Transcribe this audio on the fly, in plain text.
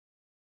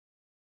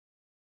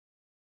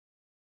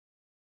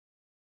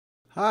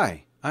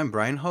Hi, I'm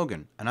Brian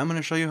Hogan, and I'm going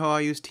to show you how I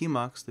use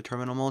tmux, the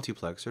terminal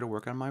multiplexer, to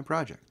work on my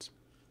projects.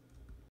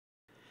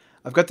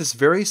 I've got this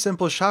very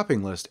simple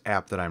shopping list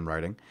app that I'm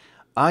writing.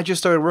 I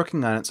just started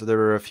working on it, so there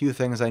are a few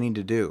things I need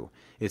to do.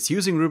 It's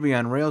using Ruby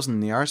on Rails in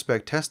the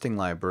RSpec testing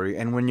library,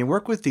 and when you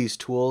work with these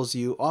tools,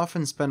 you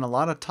often spend a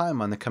lot of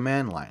time on the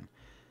command line.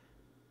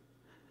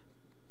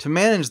 To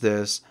manage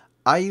this,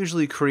 I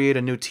usually create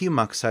a new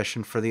tmux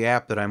session for the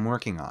app that I'm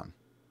working on.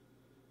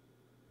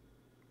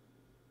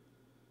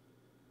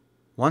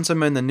 Once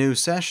I'm in the new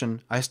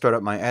session, I start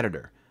up my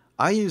editor.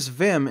 I use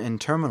Vim in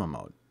terminal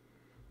mode.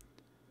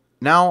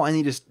 Now I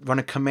need to run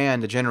a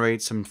command to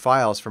generate some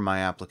files for my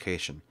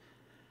application.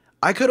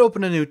 I could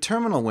open a new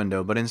terminal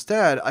window, but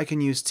instead I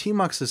can use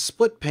tmux's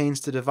split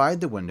panes to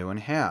divide the window in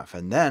half,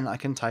 and then I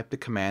can type the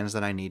commands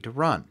that I need to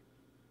run.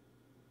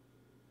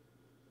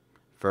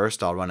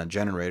 First, I'll run a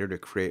generator to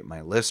create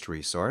my list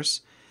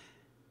resource,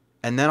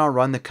 and then I'll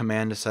run the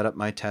command to set up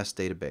my test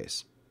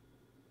database.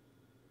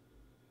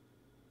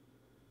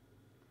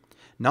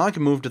 Now I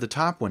can move to the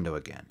top window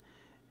again,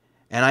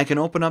 and I can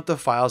open up the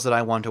files that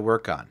I want to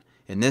work on.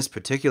 In this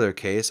particular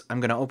case,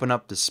 I'm going to open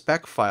up the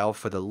spec file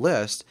for the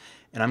list,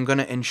 and I'm going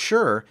to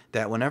ensure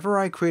that whenever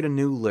I create a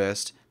new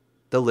list,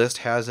 the list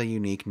has a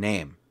unique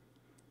name.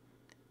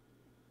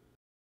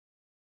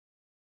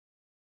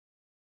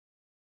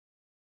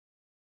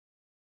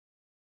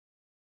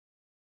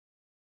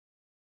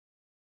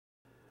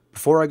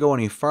 Before I go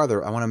any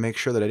farther, I want to make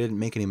sure that I didn't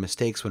make any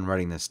mistakes when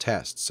writing this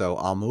test, so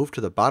I'll move to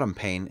the bottom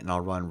pane and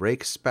I'll run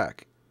rake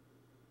spec.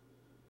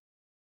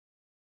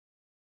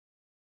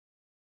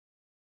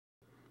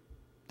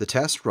 The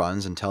test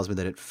runs and tells me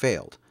that it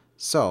failed,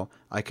 so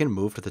I can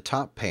move to the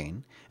top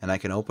pane and I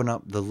can open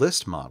up the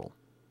list model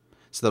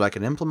so that I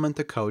can implement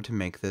the code to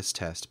make this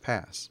test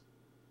pass.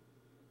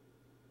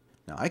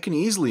 Now I can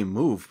easily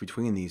move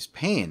between these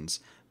panes,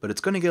 but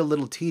it's going to get a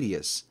little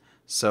tedious.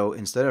 So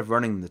instead of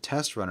running the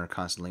test runner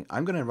constantly,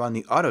 I'm going to run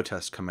the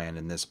autotest command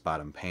in this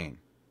bottom pane.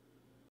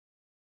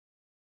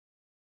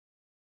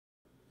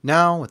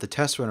 Now, with the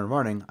test runner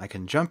running, I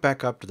can jump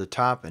back up to the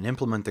top and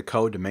implement the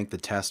code to make the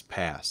test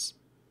pass.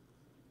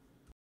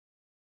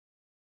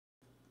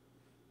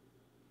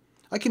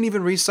 I can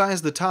even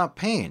resize the top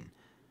pane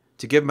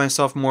to give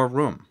myself more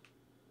room.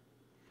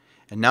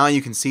 And now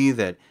you can see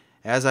that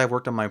as I've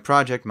worked on my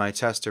project, my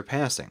tests are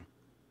passing.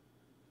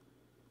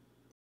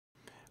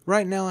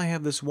 Right now I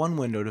have this one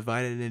window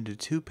divided into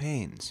two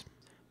panes,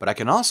 but I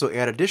can also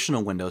add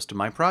additional windows to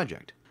my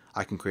project.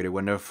 I can create a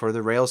window for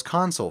the Rails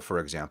console, for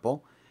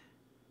example,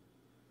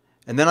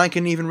 and then I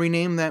can even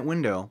rename that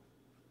window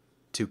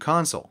to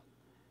console.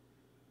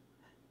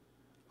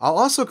 I'll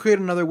also create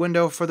another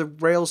window for the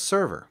Rails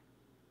server,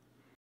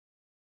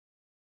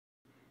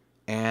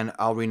 and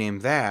I'll rename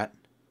that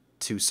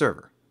to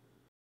server.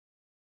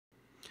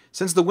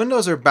 Since the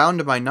windows are bound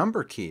to my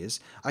number keys,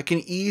 I can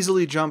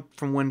easily jump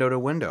from window to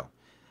window.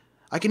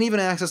 I can even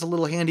access a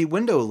little handy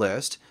window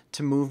list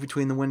to move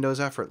between the windows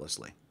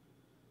effortlessly.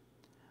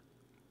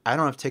 I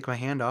don't have to take my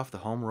hand off the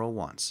home row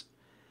once.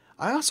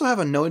 I also have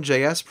a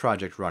Node.js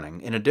project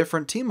running in a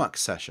different tmux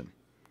session.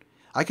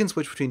 I can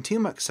switch between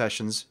tmux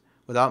sessions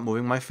without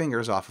moving my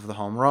fingers off of the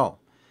home row.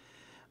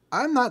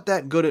 I'm not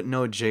that good at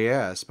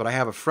Node.js, but I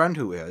have a friend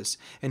who is,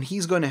 and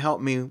he's going to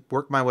help me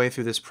work my way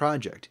through this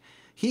project.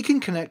 He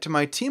can connect to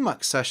my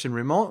tmux session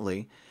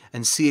remotely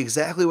and see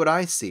exactly what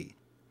I see.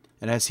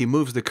 And as he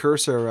moves the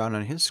cursor around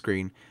on his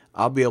screen,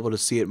 I'll be able to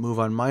see it move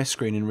on my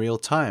screen in real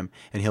time,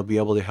 and he'll be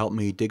able to help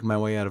me dig my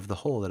way out of the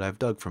hole that I've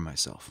dug for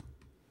myself.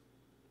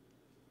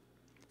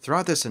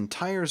 Throughout this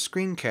entire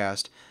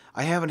screencast,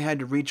 I haven't had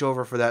to reach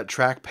over for that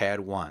trackpad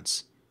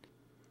once.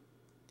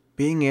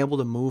 Being able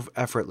to move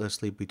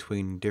effortlessly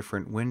between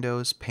different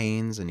windows,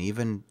 panes, and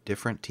even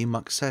different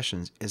tmux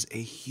sessions is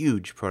a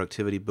huge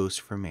productivity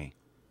boost for me.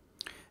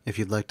 If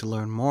you'd like to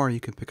learn more, you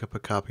can pick up a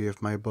copy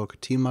of my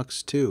book,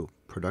 tmux 2,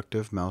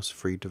 Productive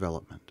Mouse-Free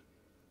Development.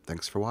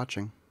 Thanks for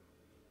watching.